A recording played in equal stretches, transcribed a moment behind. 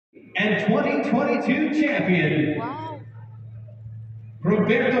and 2022 champion, Wow.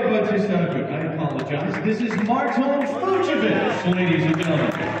 Bautista. I apologize. This is Marton Fucsovics, ladies and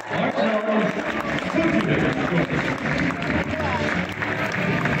gentlemen. Marton Fucsovics.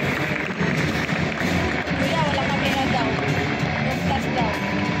 Kuya, wala kamera daw. Nagtas daw.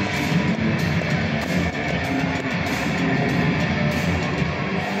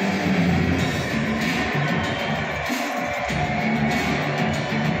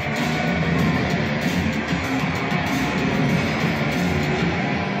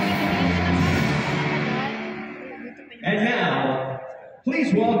 And now,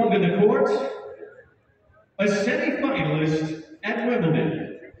 please welcome to the court a semi-finalist at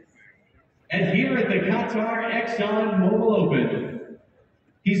Wimbledon. And here at the Qatar ExxonMobil Open,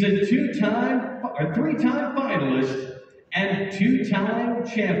 he's a three-time finalist and two-time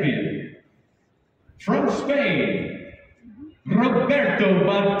champion. From Spain,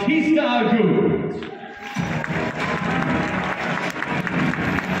 Bautista Agut.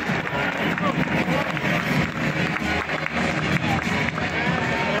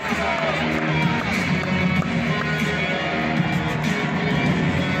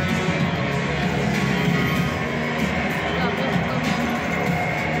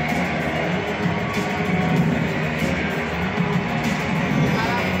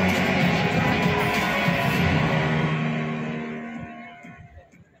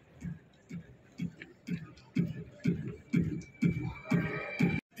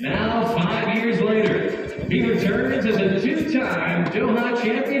 Now, 5 years later, he returns as a two-time Doha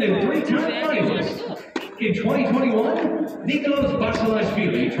champion and three-time finalist. In 2021, Nikos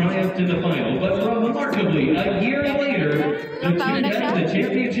Basilashvili triumphed in the final, but remarkably, a year later, the two met the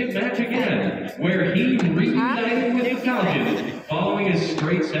championship match again, where he reunited with the Falcons following a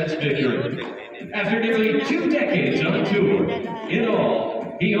straight sets victory. After nearly 2 decades on tour, in all,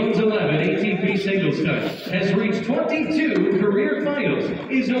 he owns 11 ATP singles titles, has reached 22 career finals,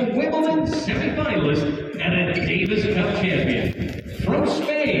 is a Wimbledon semi-finalist, and a Davis Cup champion. From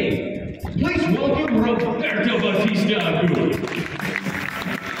Spain, please welcome Bautista Agut.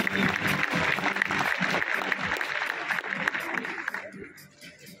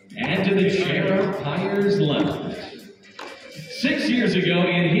 And to the chair umpire's left. 6 years ago,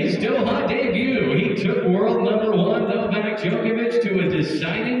 in his Doha debut, he took world number 1 Novak Djokovic to a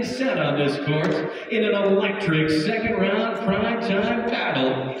deciding set on this court in an electric second-round primetime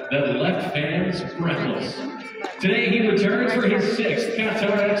battle that left fans breathless. Today, he returns for his 6th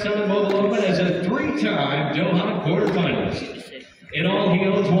Qatar ExxonMobil Open as a 3-time Doha quarterfinalist. In all, he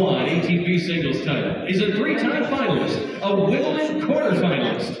owns 1 ATP singles title, is a 3-time finalist, a Wimbledon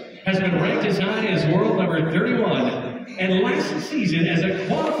quarterfinalist, has been ranked as high as world number 31, and last season as a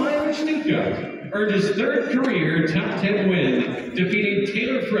qualifier in Stuttgart, earned his 3rd career top 10 win, defeating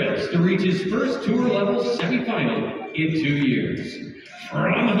Taylor Fritz to reach his first tour-level semifinal in 2 years.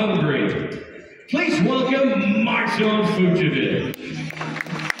 From Hungary, please welcome Marton Fucsovics.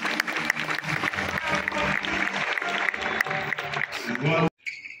 Well,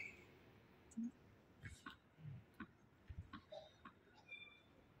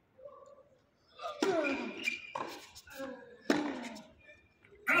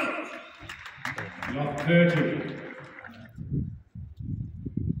 Lot 30.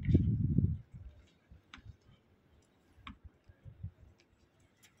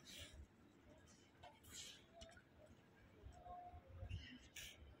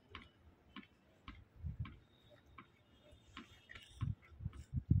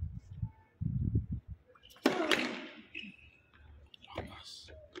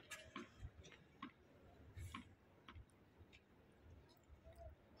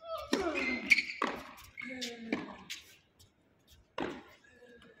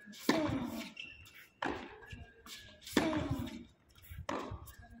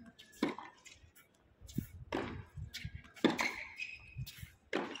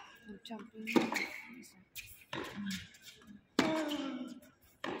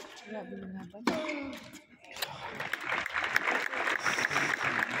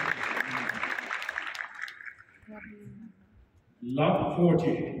 Lot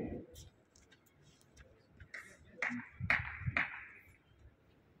 40.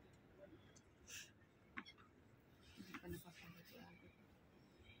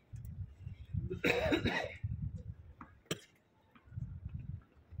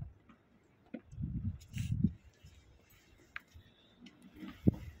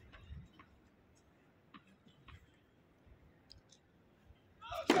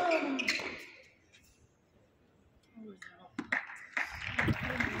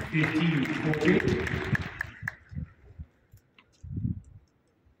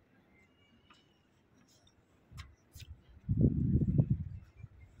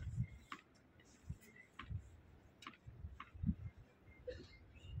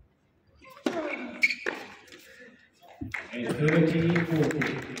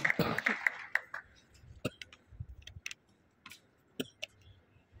 30-40.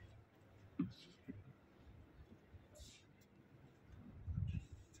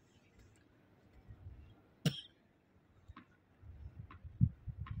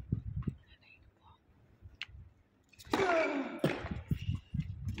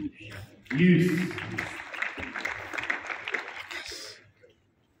 Use.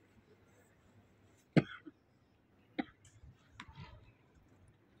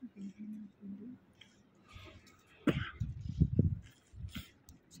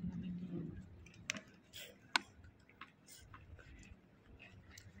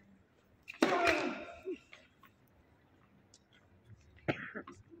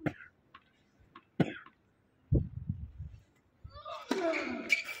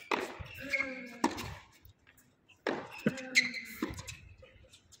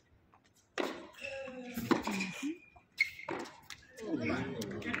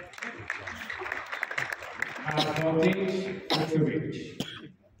 Fucsovics.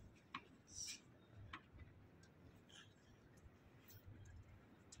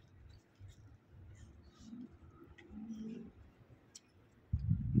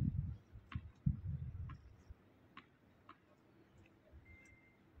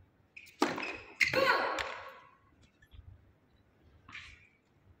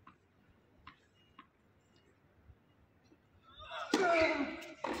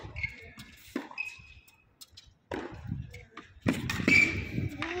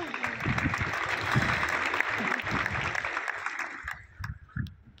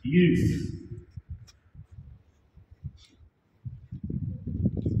 Use.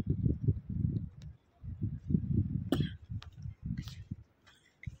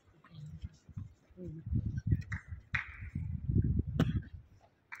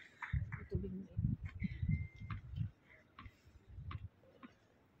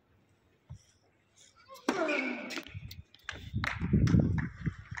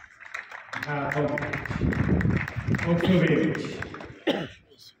 Fucsovics.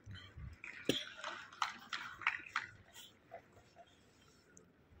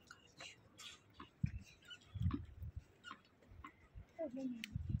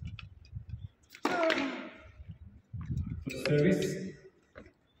 Service.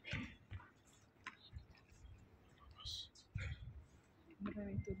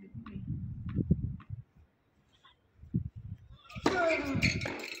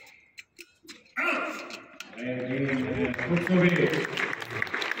 Fucsovics.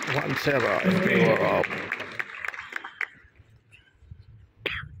 1-0 in favor of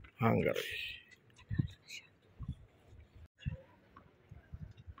Hungary.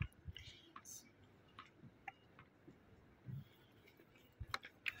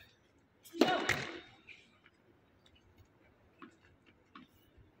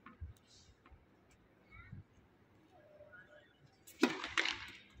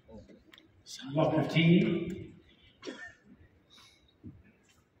 Lot 15.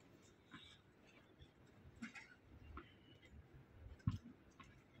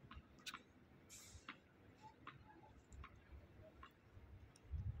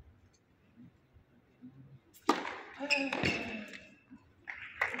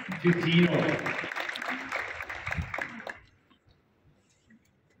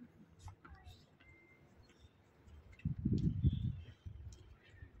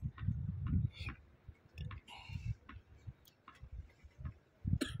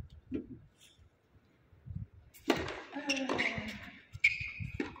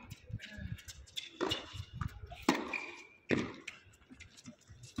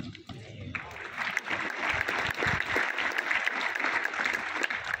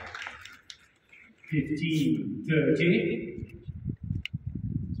 $15, $30.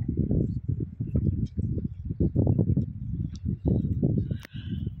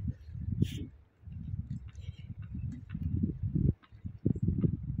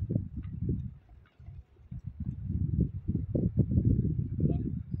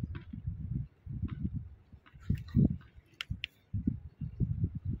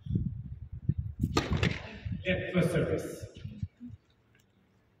 At first service.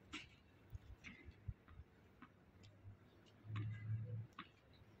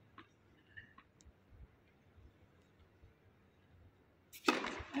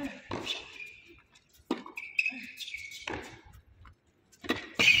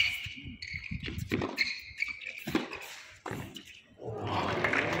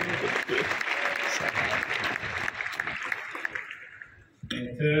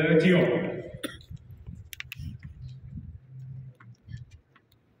 And 30.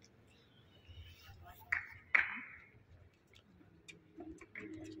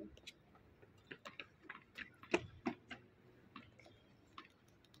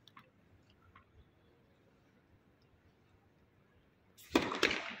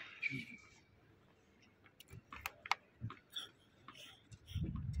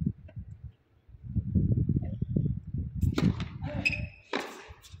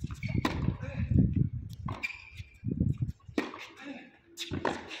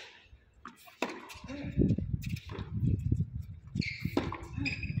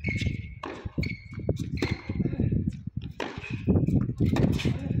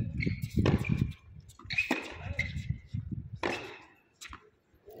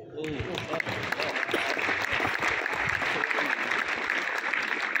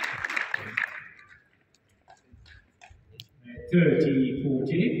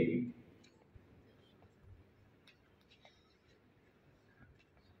 30-40.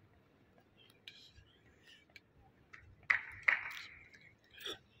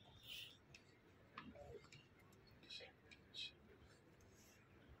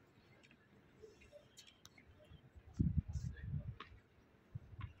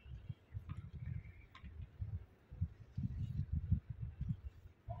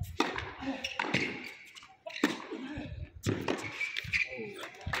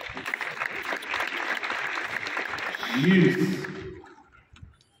 Use.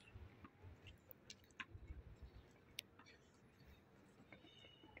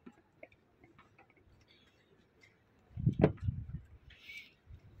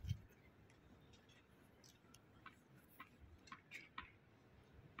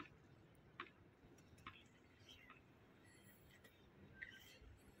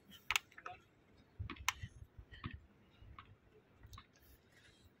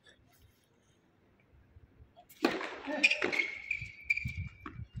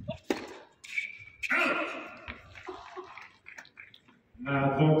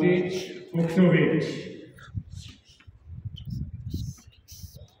 Advantage, Fucsovics.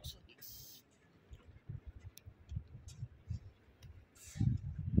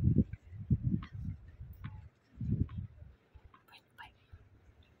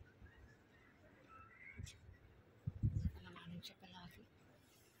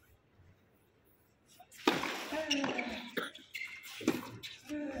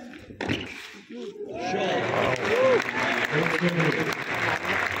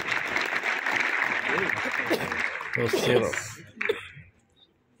 Zero.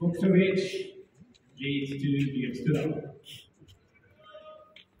 Fucsovics leads to the Amsterdam.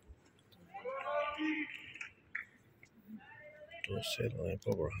 Zero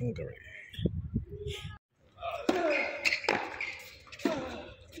over Hungary.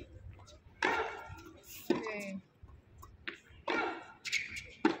 Okay.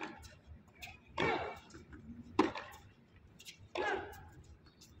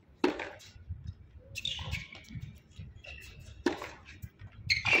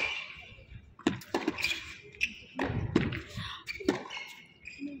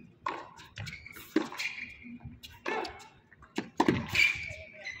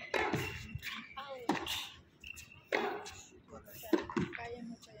 Kaya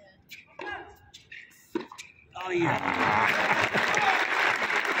mo pa yan. Oh yeah.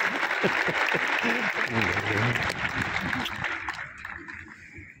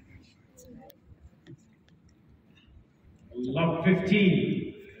 Love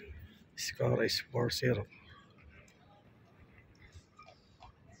 15. Score is 4-0.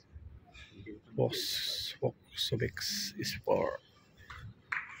 Fucsovics is 4.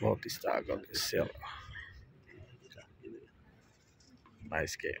 Bautista Agut is 0.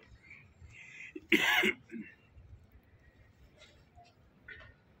 Nice game.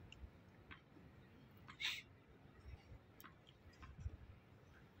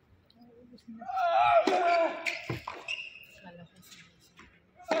 Kala ko si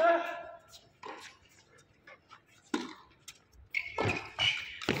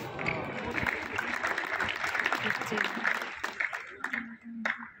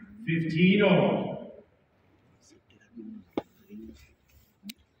 15 all.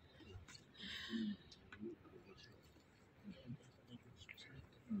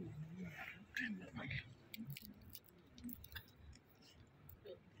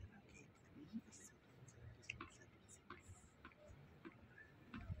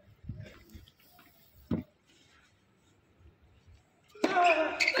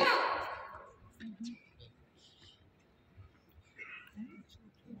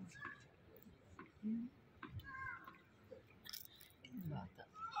 bata.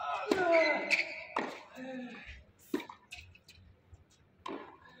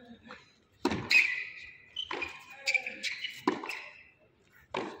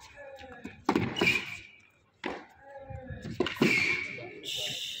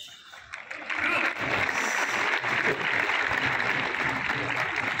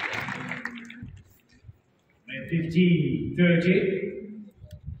 And 15-30.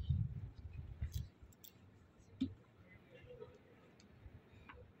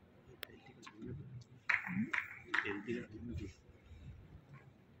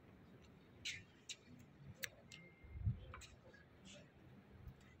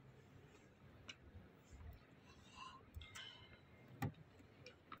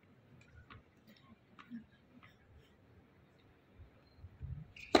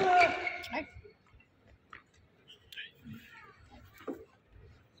 Ay,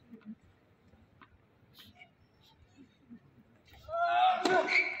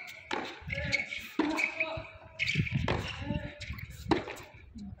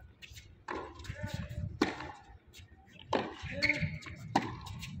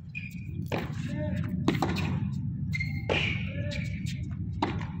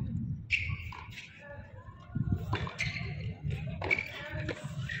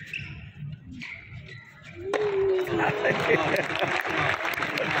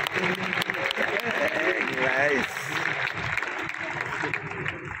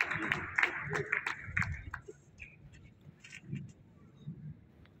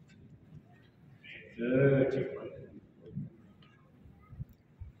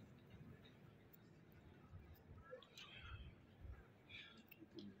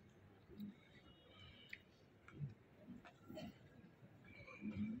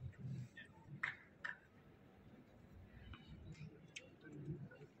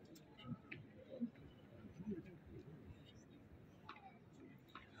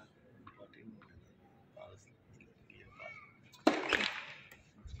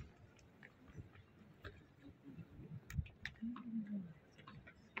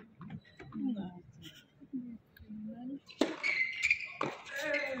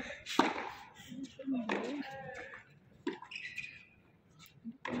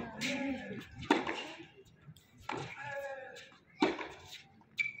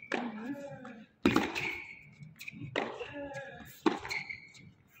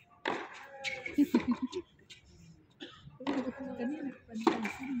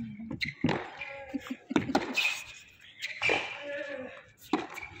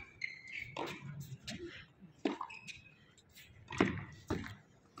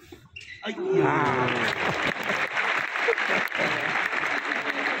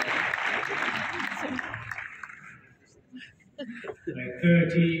 Like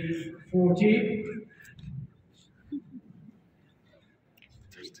 30, 40.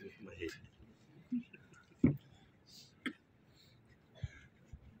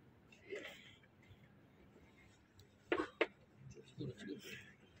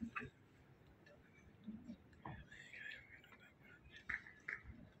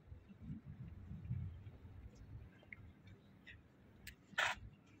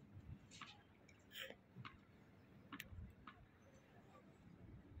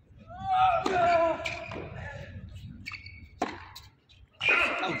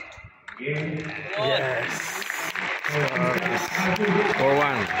 Yes. For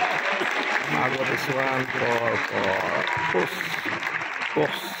one. Agut is one for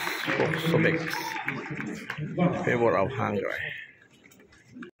Fucsovics. Favor of Hungary.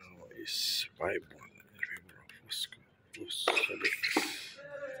 Now is 5-1 in favor of Fucsovics.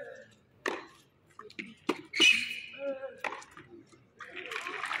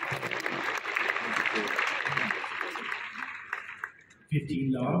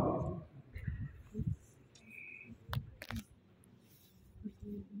 Love.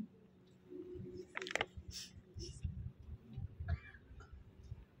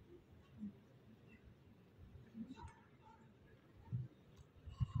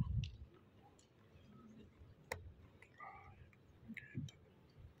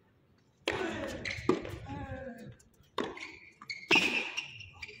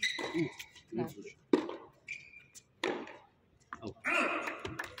 Oh.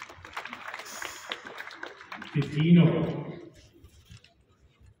 15-all.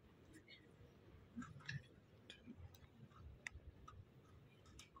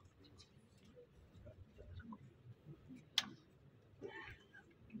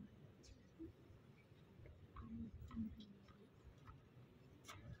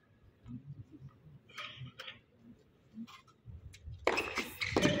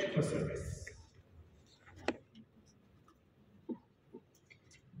 For service.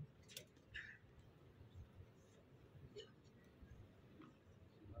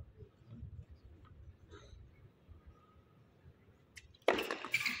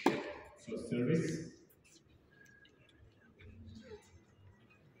 Service.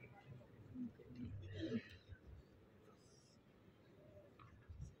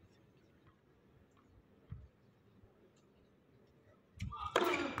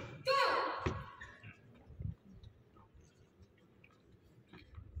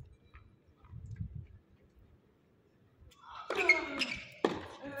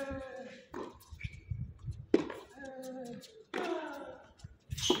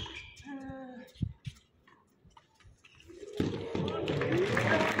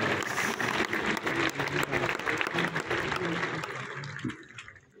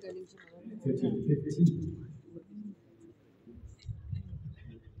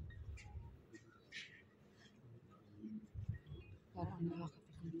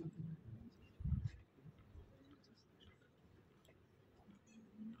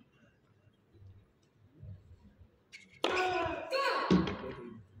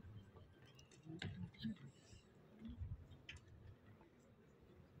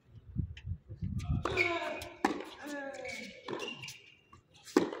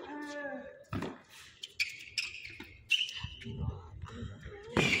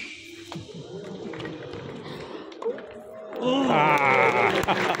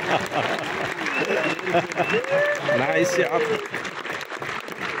 Nice job.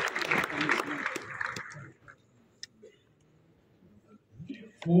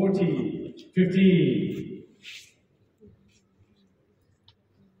 $40, $15.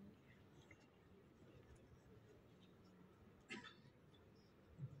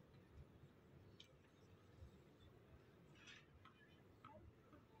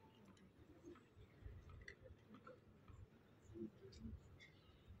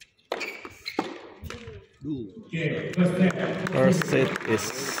 Okay, First set is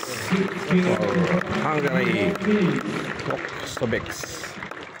for Hungary. Fucsovics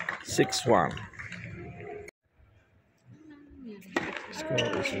 6-1. Score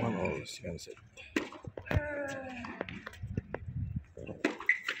is 1-all second set.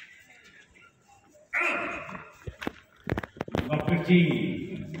 Number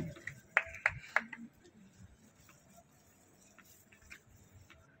 15.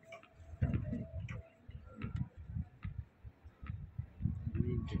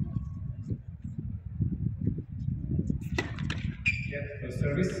 Get the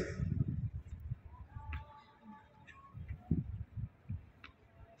service.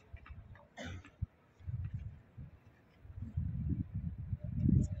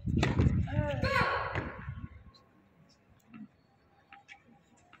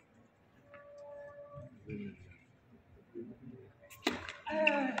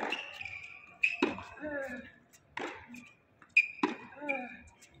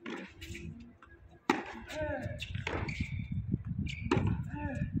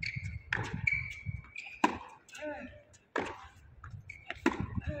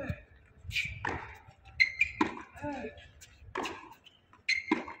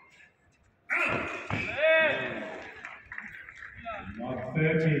 Mark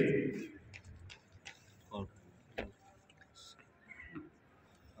 30.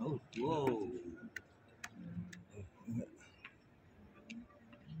 Oh, whoa.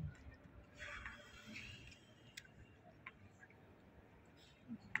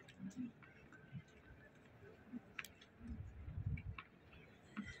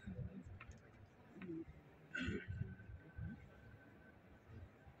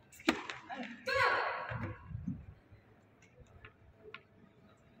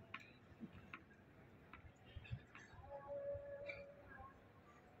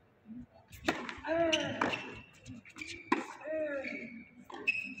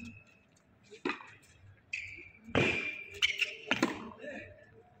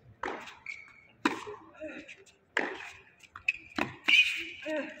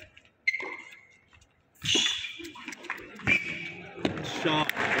 Shot.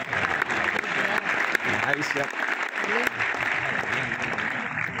 Nice shot.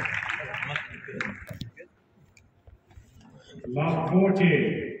 Love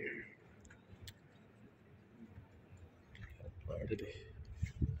 40.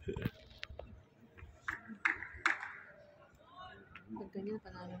 Pag ganyan,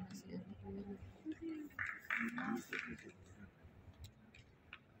 panalo na siya.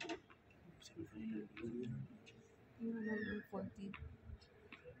 Yung naman 40.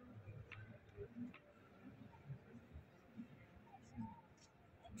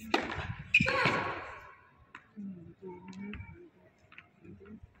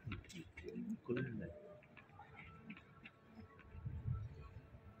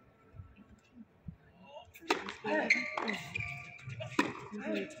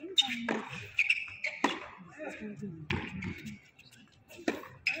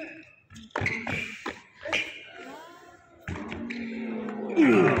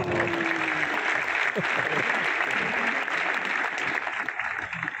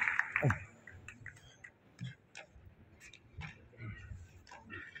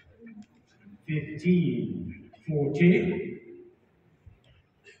 $15, 40.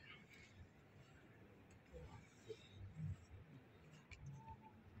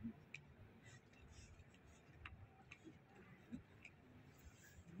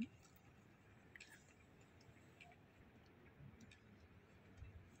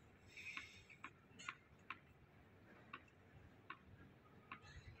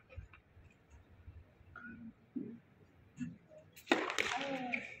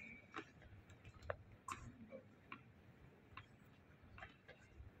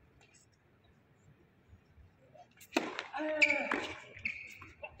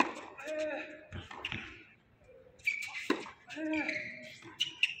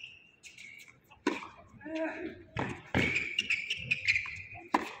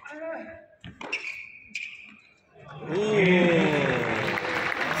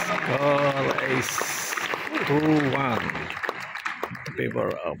 Score is 2-1 in favor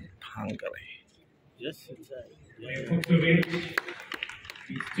of Hungary. Yes, exactly. Fucsovics.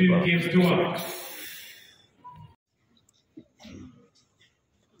 These 2 games to 1.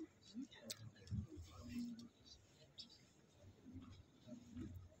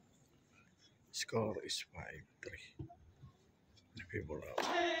 Score is 5-3 in favor of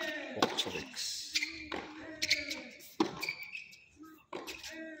Fucsovics.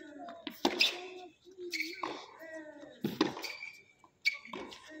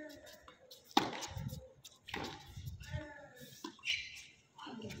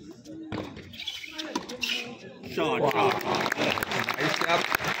 Shot. Wow. Nice shot.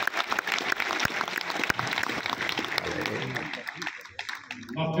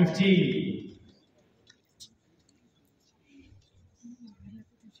 Off 15.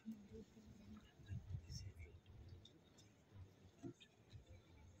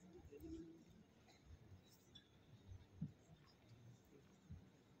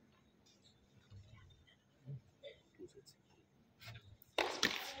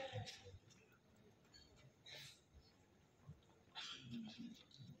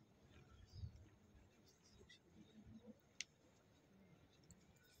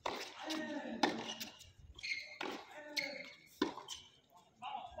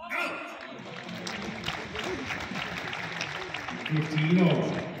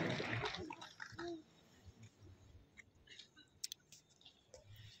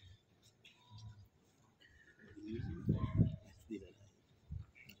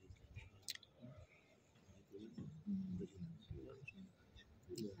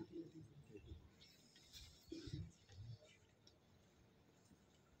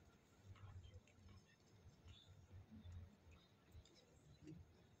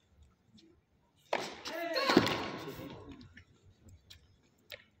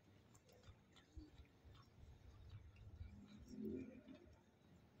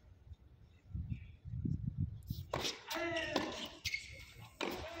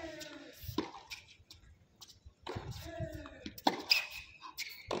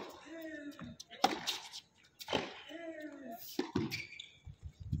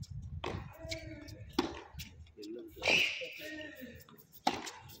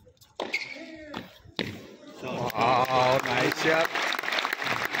 Wow, nice shot.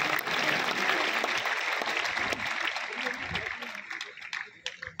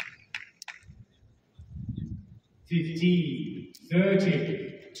 $15, $30.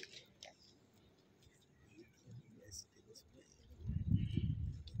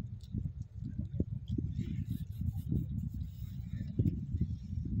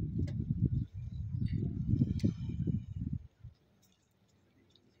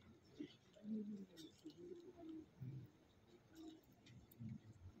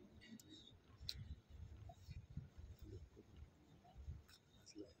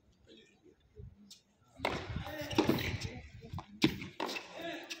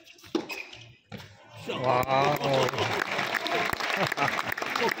 Wow.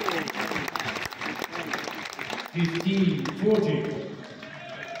 15, 14.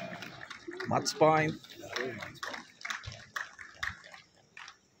 Match point.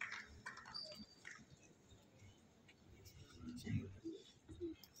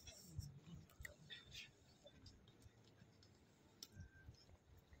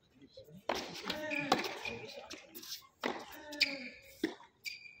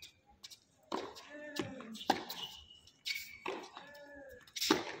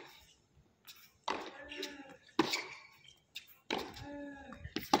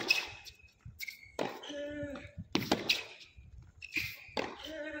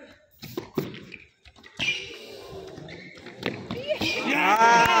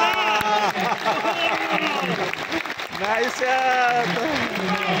 Nice shot!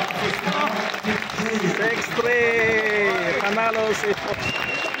 6-3! Panalo si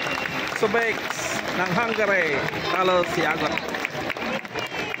Fucsovics ng Hungary. Panalo si Agut.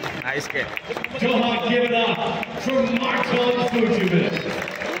 Nice game. Come on, give it up for Marton Fucsovics.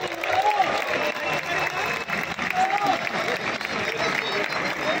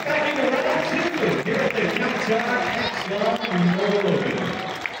 Back into round two here at the Qatar ExxonMobil.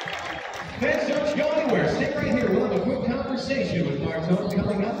 Fans, don't go anywhere. Stay right here. We'll have a quick conversation with Marton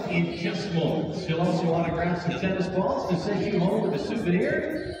coming up in just moments. He'll also autograph some tennis balls to send you home with a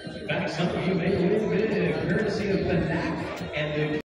souvenir. In fact, some of you may win big courtesy of the NAC and the